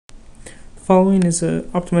following is an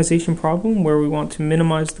optimization problem where we want to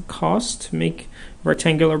minimize the cost to make a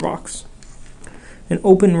rectangular box. An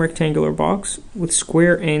open rectangular box with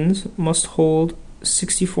square ends must hold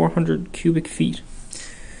 6,400 cubic feet.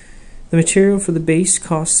 The material for the base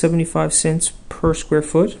costs 75 cents per square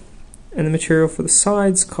foot, and the material for the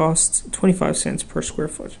sides costs 25 cents per square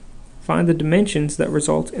foot. Find the dimensions that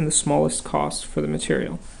result in the smallest cost for the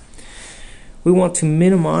material. We want to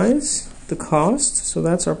minimize the cost, so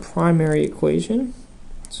that's our primary equation.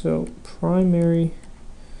 So primary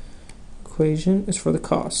equation is for the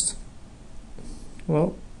cost.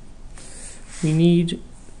 Well, we need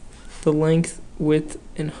the length, width,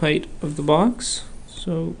 and height of the box,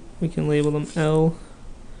 so we can label them L,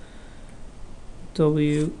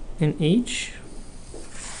 W, and H.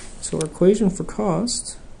 So our equation for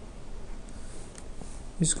cost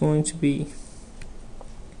is going to be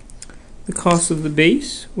the cost of the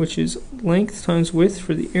base, which is length times width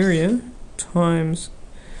for the area, times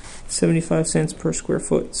 75 cents per square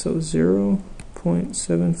foot. So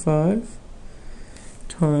 0.75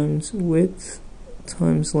 times width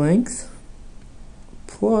times length,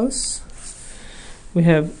 plus we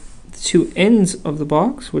have the two ends of the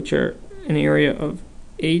box, which are an area of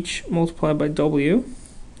H multiplied by W,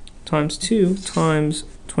 times 2 times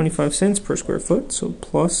 25 cents per square foot, so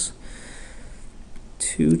plus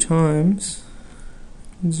 2 times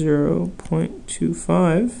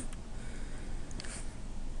 0.25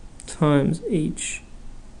 times H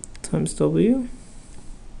times W.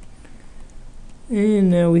 And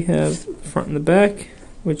now we have the front and the back,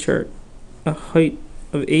 which are a height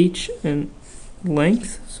of H and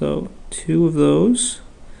length, so 2 of those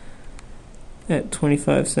at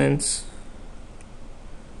 25 cents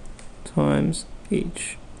times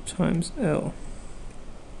H times L.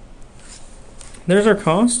 There's our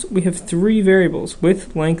cost. We have 3 variables,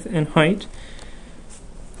 width, length, and height.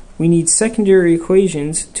 We need secondary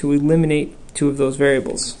equations to eliminate 2 of those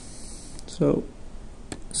variables. So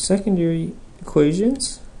secondary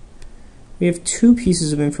equations, we have 2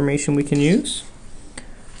 pieces of information we can use.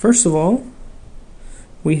 First of all,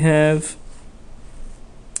 we have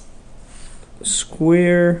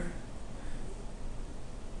square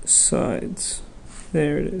sides.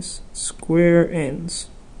 There it is, square ends.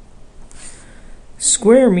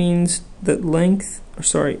 Square means that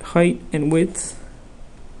height and width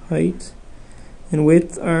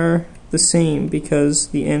are the same because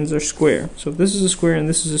the ends are square. So if this is a square and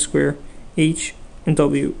this is a square, H and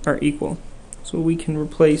W are equal. So we can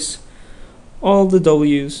replace all the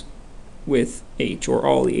W's with H, or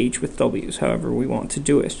all the H with W's, however we want to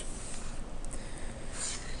do it.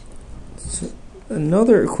 So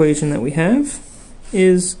another equation that we have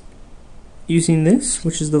is using this,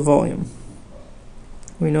 which is the volume.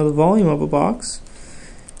 We know the volume of a box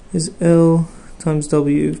is L times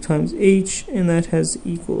W times H, and that has to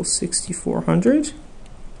equal 6,400.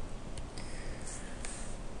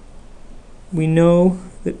 We know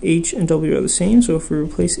that H and W are the same, so if we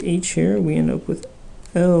replace H here, we end up with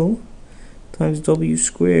L times W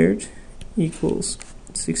squared equals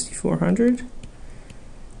 6,400,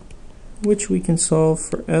 which we can solve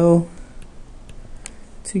for L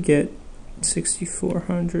to get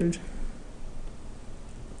 6,400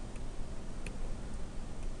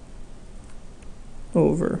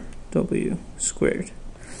 over W squared.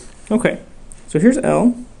 Okay, so here's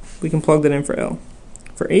L. We can plug that in for L.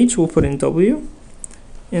 For H, we'll put in W,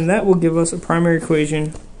 and that will give us a primary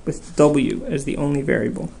equation with W as the only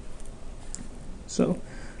variable. So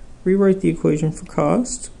rewrite the equation for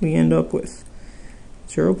cost. We end up with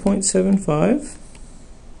 0.75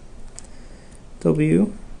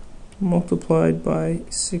 W multiplied by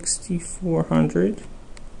 6,400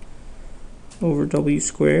 over W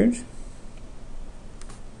squared,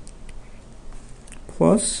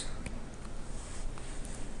 plus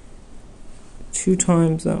 2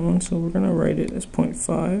 times that one, so we're going to write it as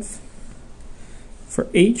 0.5. For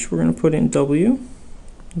H, we're going to put in W.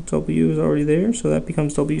 W is already there, so that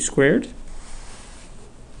becomes W squared,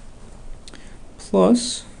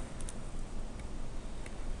 plus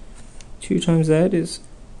 2 times that is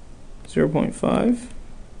 0.5.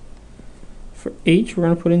 For H, we're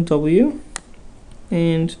going to put in W,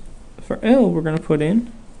 and for L, we're going to put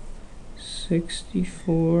in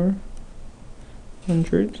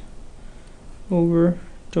 6,400 over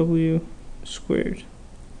W squared.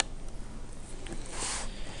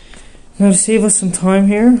 Now to save us some time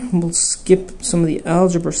here, we'll skip some of the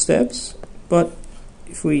algebra steps, but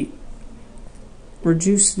if we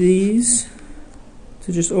reduce these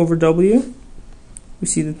to just over W, we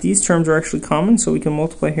see that these terms are actually common, so we can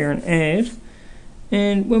multiply here and add.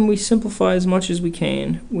 And when we simplify as much as we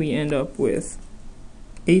can, we end up with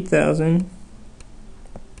 8,000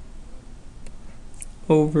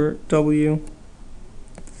 over W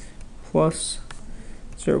plus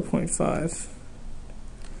 0.5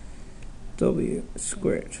 W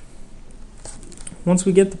squared. Once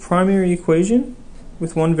we get the primary equation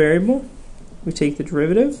with one variable, we take the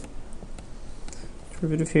derivative.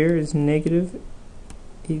 Derivative here is negative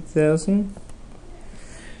 8,000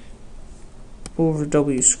 over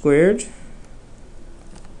W squared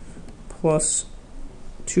plus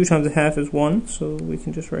 2 times a half is 1, so we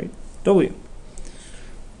can just write W.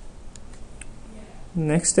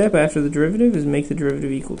 Next step after the derivative is make the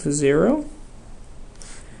derivative equal to 0.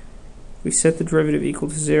 We set the derivative equal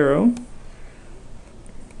to 0.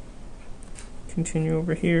 Continue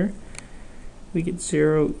over here. We get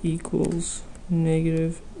 0 equals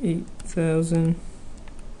negative 8,000.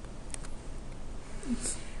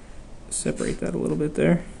 Let's separate that a little bit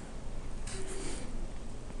there.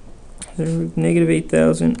 So negative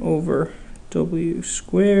 8,000 over W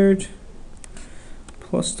squared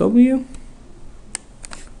plus W.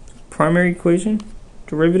 Primary equation,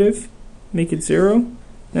 derivative, make it 0.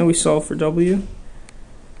 Now we solve for W.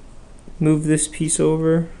 Move this piece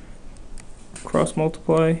over, cross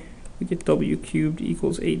multiply. We get W cubed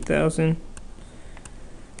equals 8,000,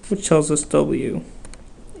 which tells us W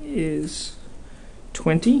is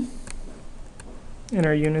 20, and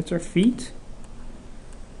our units are feet.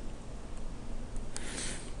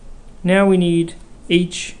 Now we need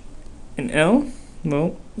H and L.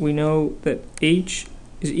 Well, we know that H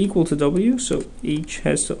is equal to W, so H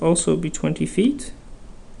has to also be 20 feet.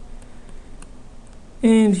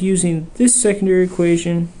 And using this secondary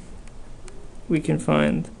equation, we can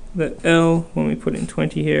find that L, when we put in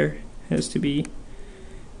 20 here, has to be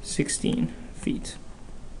 16 feet.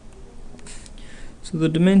 So the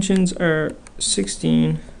dimensions are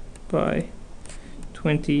 16 by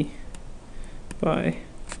 20 by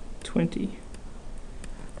 20.